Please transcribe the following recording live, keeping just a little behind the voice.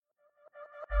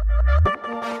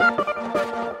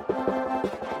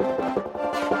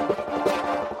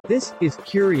This is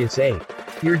Curious Ape,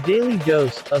 your daily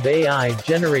dose of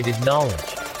AI-generated knowledge.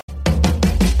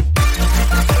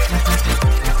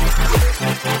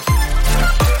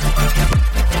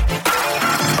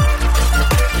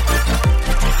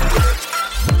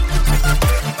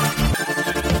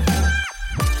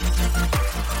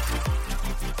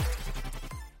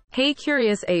 Hey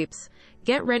Curious Apes!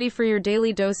 Get ready for your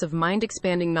daily dose of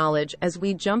mind-expanding knowledge as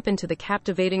we jump into the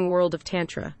captivating world of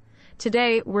Tantra.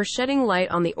 Today, we're shedding light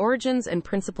on the origins and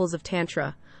principles of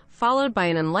Tantra, followed by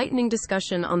an enlightening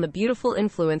discussion on the beautiful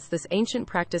influence this ancient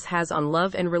practice has on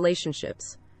love and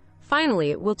relationships.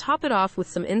 Finally, we'll top it off with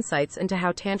some insights into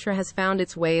how Tantra has found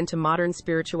its way into modern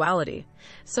spirituality.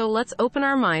 So let's open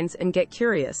our minds and get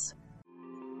curious.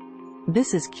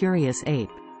 This is Curious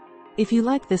Ape. If you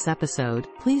like this episode,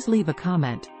 please leave a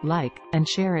comment, like, and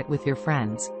share it with your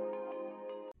friends.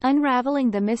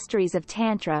 Unraveling the mysteries of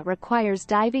Tantra requires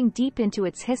diving deep into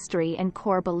its history and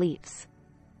core beliefs.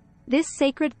 This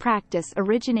sacred practice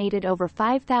originated over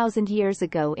 5,000 years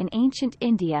ago in ancient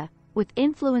India, with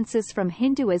influences from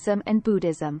Hinduism and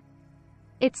Buddhism.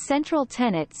 Its central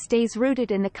tenet stays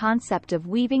rooted in the concept of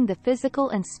weaving the physical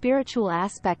and spiritual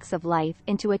aspects of life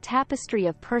into a tapestry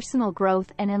of personal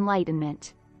growth and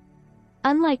enlightenment.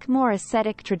 Unlike more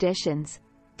ascetic traditions,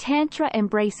 Tantra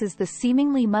embraces the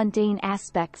seemingly mundane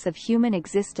aspects of human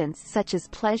existence such as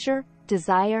pleasure,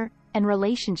 desire, and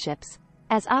relationships,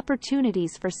 as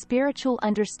opportunities for spiritual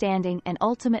understanding and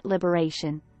ultimate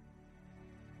liberation.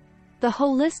 The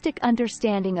holistic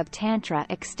understanding of Tantra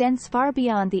extends far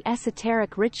beyond the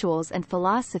esoteric rituals and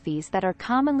philosophies that are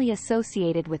commonly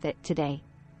associated with it today.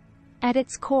 At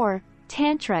its core,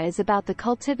 Tantra is about the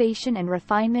cultivation and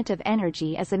refinement of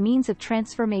energy as a means of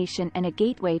transformation and a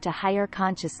gateway to higher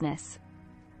consciousness.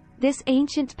 This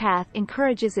ancient path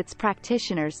encourages its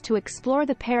practitioners to explore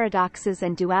the paradoxes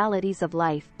and dualities of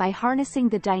life by harnessing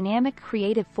the dynamic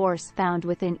creative force found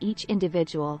within each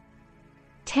individual.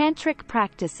 Tantric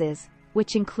practices,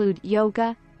 which include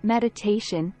yoga,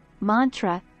 meditation,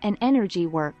 mantra, and energy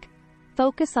work,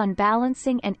 focus on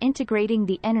balancing and integrating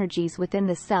the energies within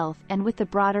the self and with the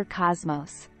broader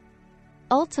cosmos.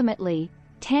 Ultimately,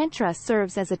 Tantra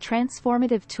serves as a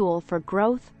transformative tool for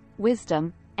growth,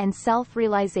 wisdom, and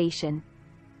self-realization.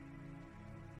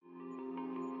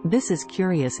 This is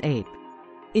Curious Ape.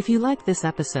 If you like this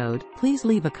episode, please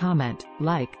leave a comment,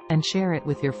 like, and share it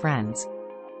with your friends.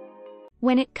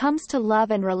 When it comes to love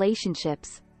and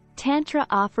relationships, Tantra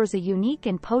offers a unique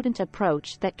and potent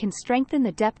approach that can strengthen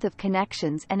the depth of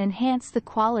connections and enhance the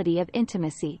quality of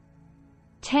intimacy.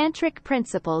 Tantric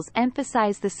principles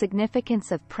emphasize the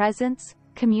significance of presence,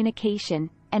 communication,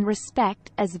 and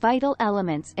respect as vital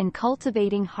elements in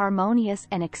cultivating harmonious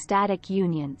and ecstatic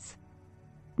unions.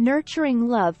 Nurturing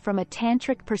love from a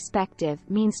tantric perspective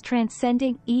means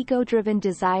transcending ego-driven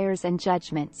desires and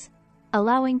judgments,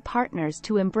 allowing partners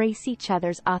to embrace each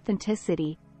other's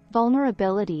authenticity,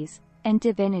 vulnerabilities, and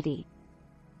divinity.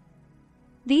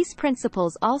 These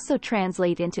principles also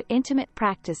translate into intimate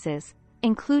practices,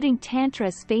 including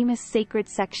Tantra's famous sacred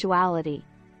sexuality.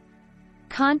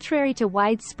 Contrary to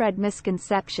widespread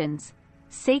misconceptions,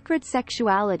 sacred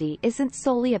sexuality isn't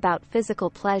solely about physical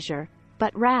pleasure,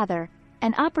 but rather,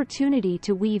 an opportunity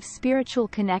to weave spiritual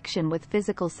connection with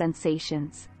physical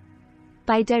sensations.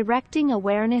 By directing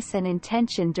awareness and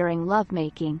intention during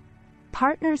lovemaking,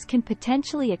 partners can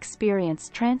potentially experience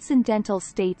transcendental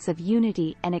states of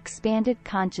unity and expanded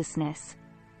consciousness.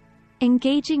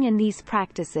 Engaging in these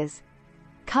practices,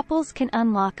 couples can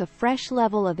unlock a fresh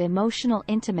level of emotional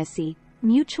intimacy,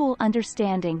 mutual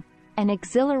understanding, and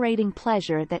exhilarating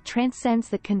pleasure that transcends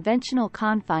the conventional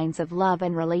confines of love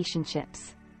and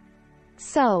relationships.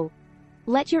 So,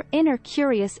 let your inner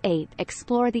curious ape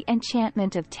explore the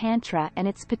enchantment of Tantra and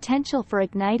its potential for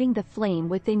igniting the flame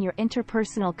within your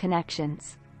interpersonal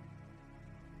connections.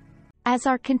 As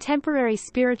our contemporary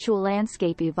spiritual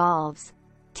landscape evolves,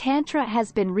 Tantra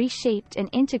has been reshaped and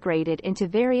integrated into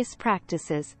various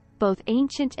practices, both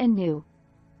ancient and new.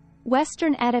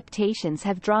 Western adaptations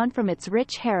have drawn from its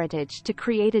rich heritage to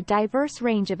create a diverse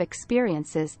range of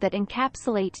experiences that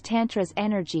encapsulate Tantra's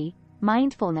energy,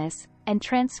 mindfulness, and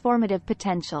transformative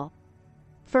potential.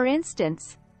 For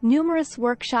instance, numerous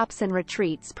workshops and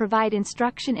retreats provide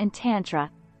instruction in Tantra,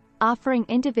 offering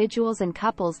individuals and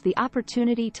couples the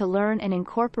opportunity to learn and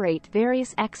incorporate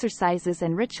various exercises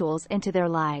and rituals into their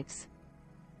lives.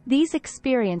 These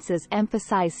experiences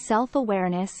emphasize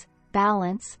self-awareness,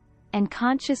 balance, and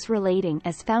conscious relating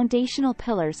as foundational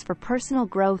pillars for personal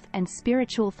growth and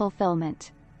spiritual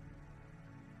fulfillment.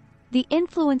 The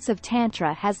influence of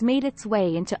Tantra has made its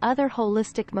way into other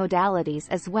holistic modalities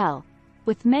as well,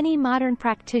 with many modern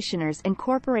practitioners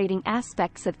incorporating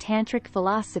aspects of tantric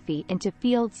philosophy into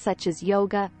fields such as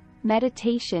yoga,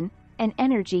 meditation, and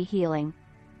energy healing.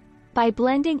 By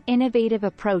blending innovative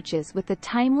approaches with the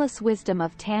timeless wisdom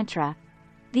of Tantra,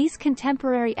 these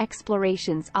contemporary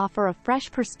explorations offer a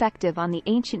fresh perspective on the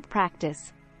ancient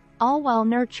practice, all while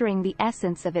nurturing the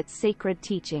essence of its sacred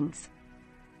teachings.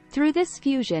 Through this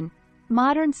fusion,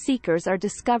 modern seekers are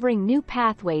discovering new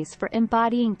pathways for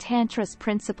embodying Tantra's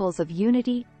principles of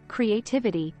unity,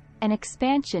 creativity, and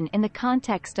expansion in the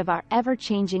context of our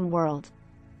ever-changing world.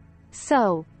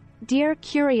 So, dear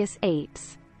curious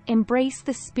apes, embrace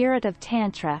the spirit of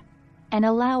Tantra, and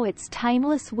allow its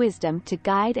timeless wisdom to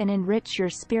guide and enrich your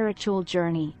spiritual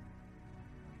journey.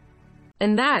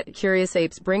 And that, curious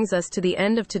apes, brings us to the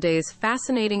end of today's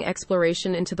fascinating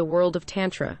exploration into the world of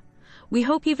Tantra. We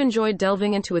hope you've enjoyed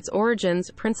delving into its origins,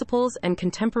 principles, and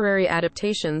contemporary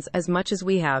adaptations as much as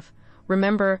we have.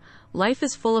 Remember, life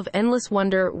is full of endless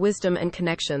wonder, wisdom, and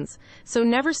connections, so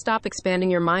never stop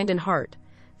expanding your mind and heart.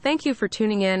 Thank you for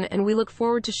tuning in, and we look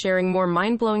forward to sharing more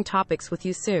mind-blowing topics with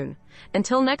you soon.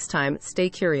 Until next time, stay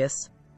curious.